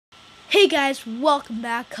Hey guys, welcome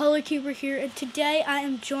back. Color Keeper here, and today I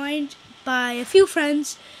am joined by a few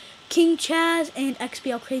friends, King Chaz and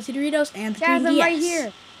XBL Crazy Doritos, and the Chaz, Green I'm DS. right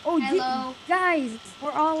here. Oh, hello. Guys,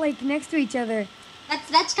 we're all like next to each other.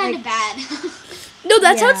 That's kind of bad. No,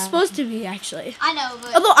 that's how it's Yeah. supposed to be, actually. I know,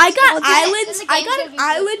 but Although I got then islands, the I game's got gonna an be really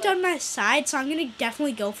island quick. on my side, so I'm gonna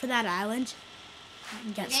definitely go for that island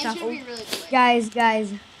and The get game's stuff. gonna be really quick. Guys,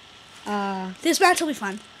 This match will be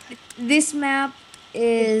fun. this map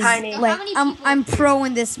is Tiny. So how like many I'm people- I'm pro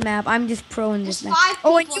in this map. I'm just pro in There's this map. 5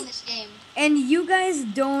 Oh, people in this game. and you guys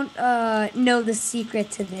don't know the secret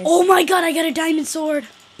to this. Oh my god, I got a diamond sword.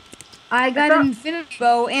 I got an infinity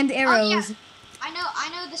bow and arrows. I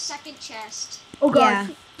know the second chest. Oh god.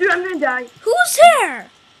 Yeah. Dude, I'm gonna die. Who's there?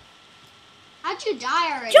 How'd you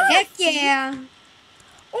die already? Heck yeah!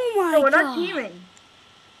 Oh my No, we're god. not teaming.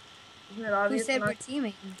 Isn't it Who obvious? said we're we're not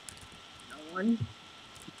teaming? no one?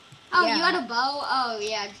 Oh, Yeah. you had a bow? Oh,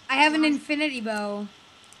 yeah. I have an infinity bow.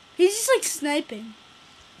 He's just like sniping.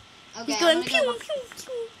 Okay, He's going I'm pew, gonna pew,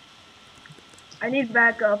 pew. I need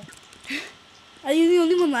backup. Are you the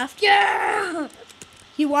only one left? Yeah!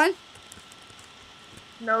 He won?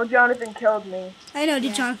 No, Jonathan killed me. I know, did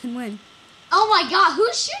Yeah. Jonathan win? Oh my god,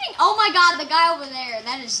 who's shooting? Oh my god, the guy over there.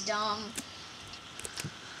 That is dumb.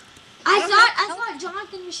 I thought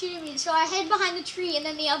Jonathan was shooting me, so I hid behind the tree, and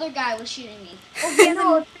then the other guy was shooting me. Oh, he has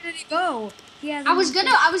an infinity bow. He has I an was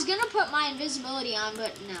gonna put my invisibility on,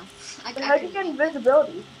 but no. I How'd you get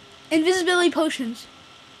invisibility? Invisibility potions.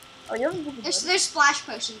 Oh, you have invisibility. There's splash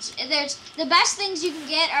potions. And there's the best things you can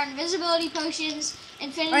get are invisibility potions,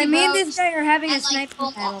 infinity Alright, me and bows, this guy are having a and like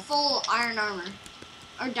sniper battle. full iron armor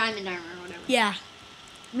or diamond armor or whatever. Yeah.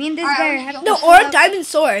 Me and this Alright, guy are are we- having No, What's or a up? diamond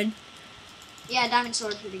sword. Yeah, diamond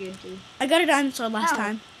sword's pretty good too. I got a diamond sword last Ow.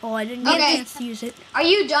 time. Oh, I didn't get Okay. a chance to use it. Are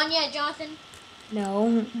you done yet, Jonathan?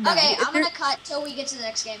 No. Okay, I'm gonna cut till we get to the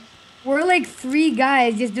next game. We're like 3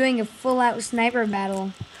 guys just doing a full-out sniper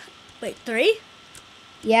battle. Wait, 3?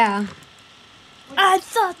 Yeah. I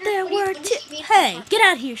thought there What do you- were what do 2. you mean? Hey, get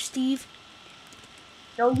out of here, Steve.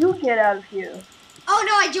 No, you get out of here. Oh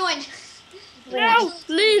no, I joined. No,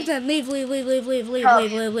 leave them. Leave, leave, leave, leave, leave, leave, Oh,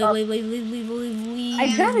 leave, leave, leave, oh. leave, leave, leave, leave, leave, leave.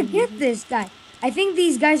 I gotta get this guy. I think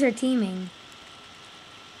these guys are teaming.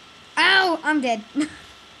 Ow! I'm dead.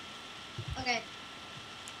 Okay.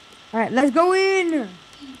 Alright, let's go in.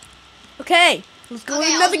 Okay, let's go Okay,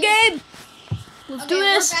 in I'll another do- game. Let's do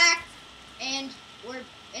this. We're back, and we're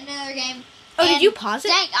in another game. Oh, did And you pause it?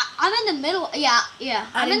 Dang, I'm in the middle. Yeah. I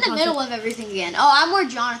I'm in didn't the pause middle of everything again. Oh, I'm where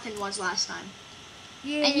Jonathan was last time.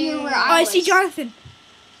 Yeah. And you were Oh, I see was. Jonathan.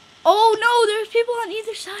 Oh no, there's people on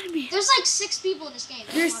either side of me. There's like 6 people in this game.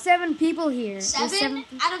 There's 7 people here. There's 7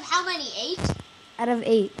 out of how many? 8? out of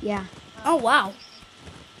 8, yeah. Oh wow.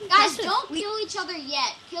 Guys, That's a- don't kill each other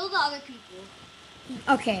yet. Kill the other people.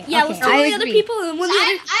 Okay. Yeah, okay, let's kill I the other agree. people and when So the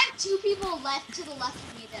I, other. I have 2 people left to the left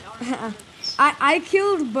of me that aren't. I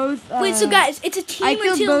killed both. Wait, so guys, it's a team I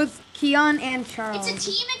killed until. both Keon and Charles. It's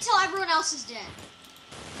a team until everyone else is dead.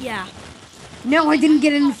 Yeah. No, I didn't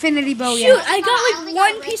get an infinity bow Shoot, yet. I I got only like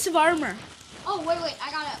got one red- piece of armor. Oh wait,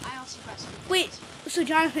 I also pressed. Wait, so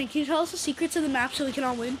Jonathan, can you tell us the secrets of the map so we can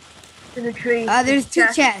all win? In the tree. There's 2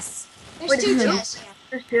 Chest. chests. There's Wait, 2 who? chests. Yeah.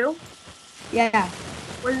 There's 2? Yeah.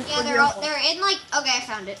 Where's, Yeah, where's they're the all, other one? they're in like. Okay, I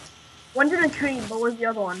found it. One's in a tree, but where's the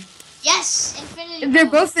other one? Yes, infinity. They're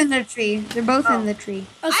bow. both in the tree. They're both Oh. in the tree.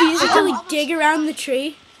 Oh, so you just have to like almost dig around the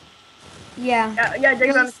tree. Yeah. Yeah, dig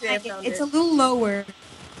around the tree. I It's found a it. little lower.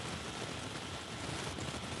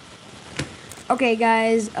 Okay,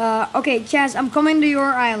 guys. Okay, Chaz, I'm coming to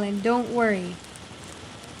your island. Don't worry.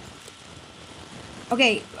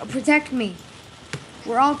 Okay, protect me.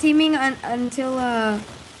 We're all teaming until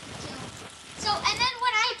So, and then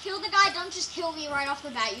when I kill the guy, don't just kill me right off the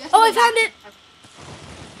bat. You have to Oh, go I found back it.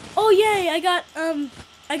 Oh yay! I got Oh,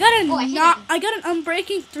 I hit him. I got an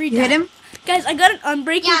unbreaking 3. You hit him? Guys, I got an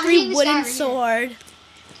unbreaking Yeah, I'm 3 hitting this guy wooden right here. sword.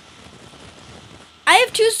 I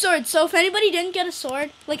have 2 swords, so if anybody didn't get a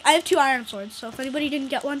sword, like I have 2 iron swords, so if anybody didn't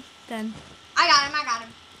get one, then I got him.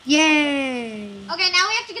 Yay! Okay, now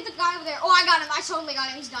we have to get the guy over there. Oh, I got him. I totally got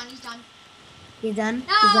him. He's done. You done?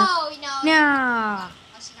 No, He's done? no. No. I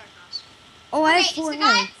see that cross. Oh, I Okay, have is 4 the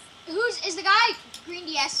guy heads. is the guy Green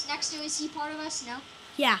DS next to? Is he part of us? No.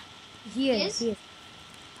 yeah. He He is. is? He is.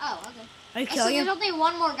 Oh, okay. Are you So killing there's him? only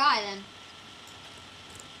one more guy then.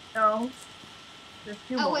 No. There's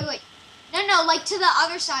 2 Oh, more. wait. No, like to the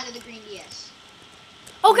other side of the Green DS.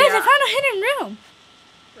 Oh, guys, I Yeah. found a hidden room.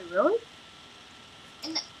 Wait, really?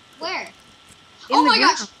 Where? In Oh the my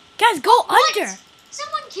ground. gosh! Guys, go What? under.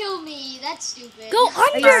 Someone killed me. That's stupid. Go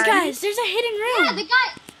under, Sorry. guys. There's a hidden room. Yeah, the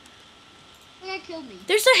guy killed me.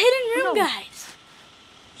 There's a hidden room, No. guys.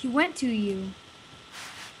 He went to you.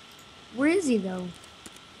 Where is he though?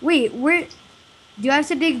 Wait, where? Do I have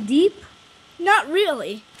to dig deep? Not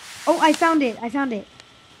really. Oh, I found it. I found it.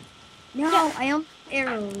 No, Yeah. I only have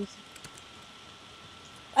arrows.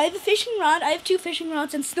 I have a fishing rod. I have 2 fishing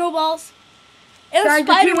rods and snowballs. And Guys, they're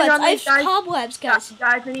spider teaming webs. on me, I have guys. cobwebs, guys.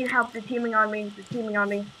 Guys, I need help. They're teaming on me. They're teaming on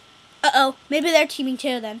me. Uh-oh. Maybe they're teaming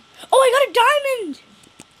too then. Oh, I got a diamond!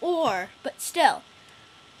 But still.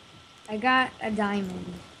 I got a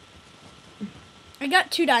diamond. I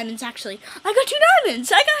got 2 diamonds, actually. I got 2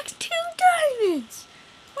 diamonds! I got 2 diamonds!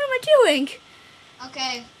 What am I doing?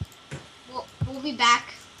 Okay. We'll be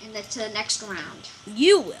back to the next round.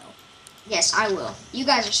 You will. Yes, I will. You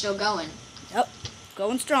guys are still going. Yep.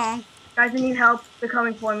 Going strong. Guys, I need help. They're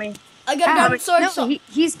coming for me. I got a Ow. diamond sword, No, so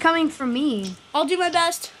he's coming for me. I'll do my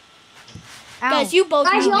best. Ow. Guys, you both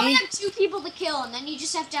Guys, need you only me. have 2 people to kill, and then you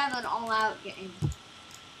just have to have an all-out game.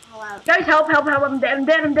 All-out. Guys, help. I'm dead.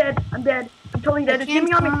 I'm dead. I'm totally dead. They're can't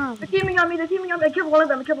teaming on me. come. They're teaming on me. I killed one of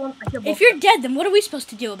them. I killed both If of you're them. dead, then what are we supposed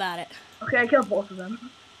to do about it? Okay, I killed both of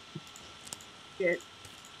them. Shit.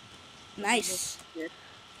 Nice. Shit.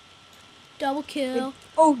 Double kill.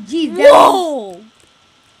 Oh, geez. That was, Whoa!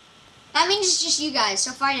 That means it's just you guys,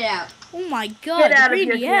 so fight it out. Oh my god, Get out of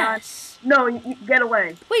here, 3DS. No, you get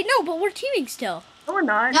away. Wait, no, but we're teaming still. No, we're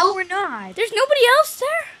not. no, we're not. There's nobody else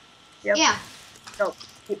there? Yep. Yeah. No.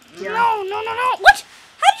 Yeah. No. What?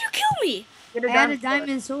 How did you kill me? Get I had a sword.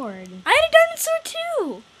 diamond sword. I had a diamond sword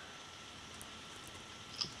too.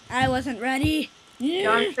 I wasn't ready.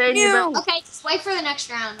 Jonathan, No. Okay, just wait for the next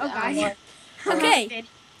round. Oh, God. Okay.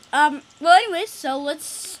 Well, anyways, so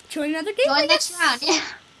let's join another game. Join I next guess. round, yeah.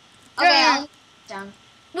 Okay, I'll down.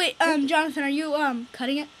 Wait, Jonathan, are you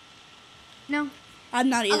cutting it? No. I'm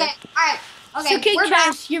not either. Okay, alright. Okay, So, King we're back.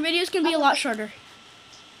 Chaz, your video's gonna be a lot shorter.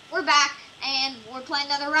 We're back, and we're playing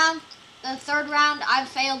another round. The 3rd round, I've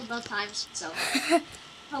failed both times, so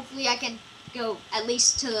hopefully I can go at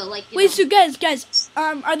least to the, like, you Wait, know. so guys,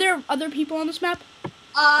 are there other people on this map?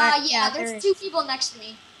 Yeah, yeah, there there's is. 2 people next to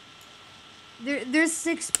me. There's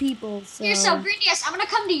 6 people, so... Here, so, Green DS, I'm gonna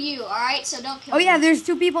come to you, alright? So don't kill Oh, me. yeah, there's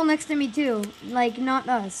 2 people next to me, too. Like, not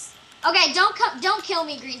us. Okay, don't kill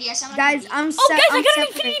me, Green DS. I'm gonna Guys, come to you. Oh, guys, I got an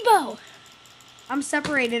infinity bow. I'm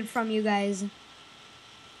separated from you guys.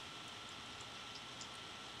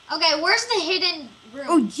 Okay, where's the hidden room?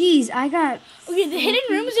 Oh, jeez, I got... Okay, the hidden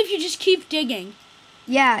room is if you just keep digging.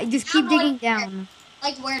 Yeah, just keep Down, digging like, down.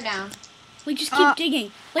 Like, where down? Like, just keep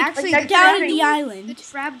digging. Like, actually, like the down trap- in the The island.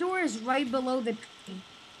 trapdoor is right below the tree.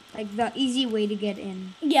 Like, the easy way to get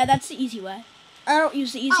in. Yeah, that's the easy way. I don't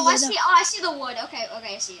use the easy Oh, way, I though. see. Oh, I see the wood. Okay,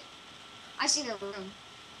 I see it. I see the room.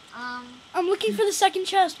 I'm looking for the second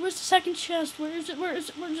chest. Where's the second chest? Where is it?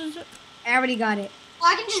 I already got it.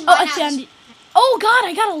 Well, I can just Oh, mine I out found this- it. Oh god,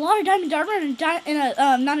 I got a lot of diamond armor and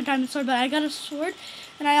not a diamond sword, but I got a sword,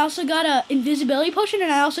 and I also got a invisibility potion, and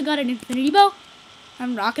I also got an infinity bow.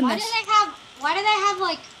 I'm rocking Why this. do they have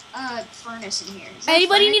like a furnace in here? Is there a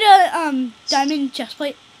Anybody furnace? need a diamond chest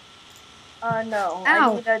plate? No.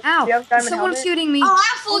 Ow, Do you have ow. diamond Someone's helmet? shooting me. Oh, I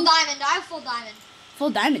have full diamond. I have full diamond. Full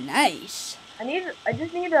diamond, nice. I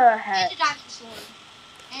just need a hat. And a diamond sword.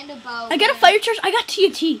 And a bow. I got a and- fire charge. I got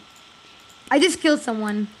TNT. I just killed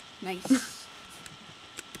someone. Nice.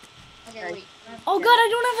 Okay, wait. Oh god, I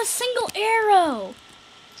don't have a single arrow.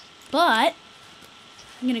 But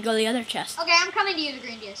I'm gonna go to the other chest. Okay, I'm coming to you, the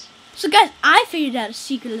green disc. So guys, I figured out a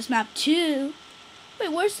secret of this map too.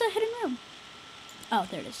 Wait, where's the hidden room? Oh,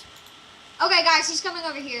 there it is. Okay, guys, he's coming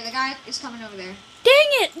over here. The guy is coming over there. Dang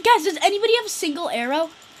it! Guys, does anybody have a single arrow?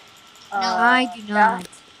 I do not.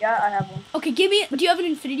 Yeah, I have one. Okay, give me. Do you have an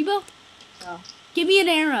infinity bow? No. Give me an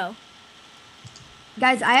arrow.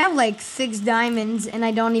 Guys, I have like 6 diamonds and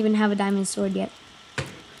I don't even have a diamond sword yet.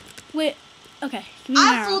 Wait. Okay, give me I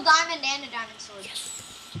an have arrow. full diamond and a diamond sword.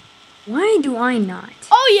 Why do I not?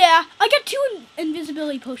 Oh yeah, I got 2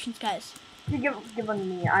 invisibility potions, guys. You give one to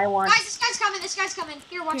me. I want. Guys, this guy's coming. This guy's coming.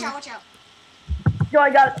 Here, watch Here. out, watch out. Yo, I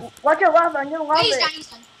got it. Watch out, lava. I'm gonna lava Hey, he's it. done. He's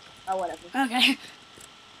done. Oh, whatever. Okay.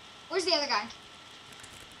 Where's the other guy?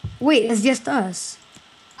 Wait, it's just us.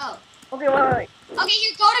 Oh. Okay, wait. Okay,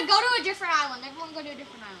 you go to a different island. Everyone go to a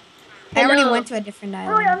different island. I already Hello. went to a different Wait,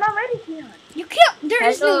 island. I'm not ready yet. You can't. There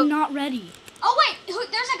is no Hello. not ready. Oh wait,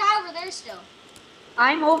 there's a guy over there still.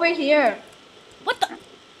 I'm over here. What the?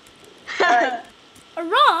 Alright.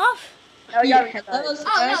 Arof? Oh, yeah. Hello,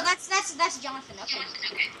 Oh no, that's Jonathan. Okay.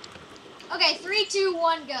 Okay, 3, 2,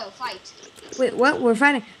 1, go. Fight. Wait, what? We're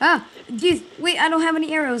fighting. Ah, jeez. Wait, I don't have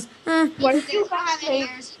any arrows. What They did you don't have guys any say?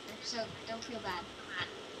 arrows either, so don't feel bad.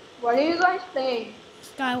 What are you guys playing?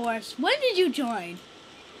 SkyWars. When did you join?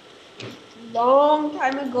 Long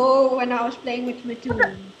time ago when I was playing with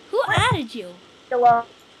Matoon. Who added you? Hello.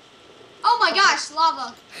 Oh my gosh,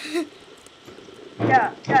 lava.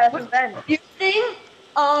 Yeah, that's a vent. Using it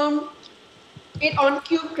on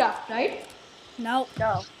CubeCraft, right? No.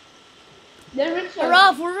 No. Then it's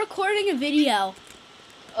Arav, we're recording a video.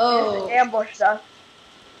 Oh, Ambushed us.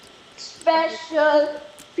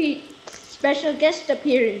 special guest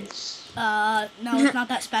appearance. No, it's not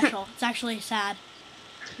that special. It's actually sad.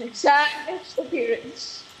 Sad guest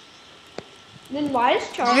appearance. Then why is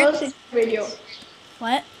Charles in the video?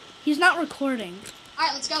 What? He's not recording.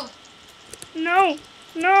 Alright, let's go. No.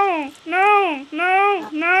 No. No. No.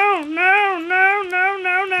 No. No. No. No. No.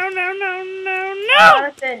 No. No. No.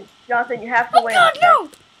 No. Jonathan, you have to Oh win. God, no!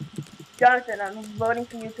 Jonathan, I'm voting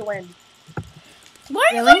for you to win. Why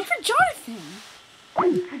are you voting for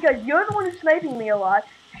Jonathan? Because you're the one who's sniping me a lot.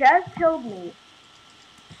 Chaz killed me.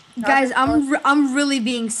 Guys, I'm really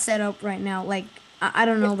being set up right now. Like, I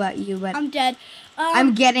don't know about you, but I'm dead.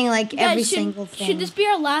 I'm getting like guys, every single thing. Should this be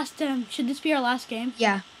our last? Should this be our last game?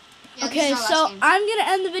 Yeah. Yeah, this Okay, is our so last game. I'm gonna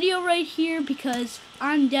end the video right here because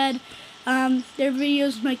I'm dead. Their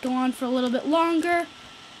videos might go on for a little bit longer,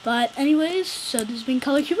 but anyways, so this has been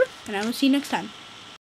Color Cuber, and I will see you next time.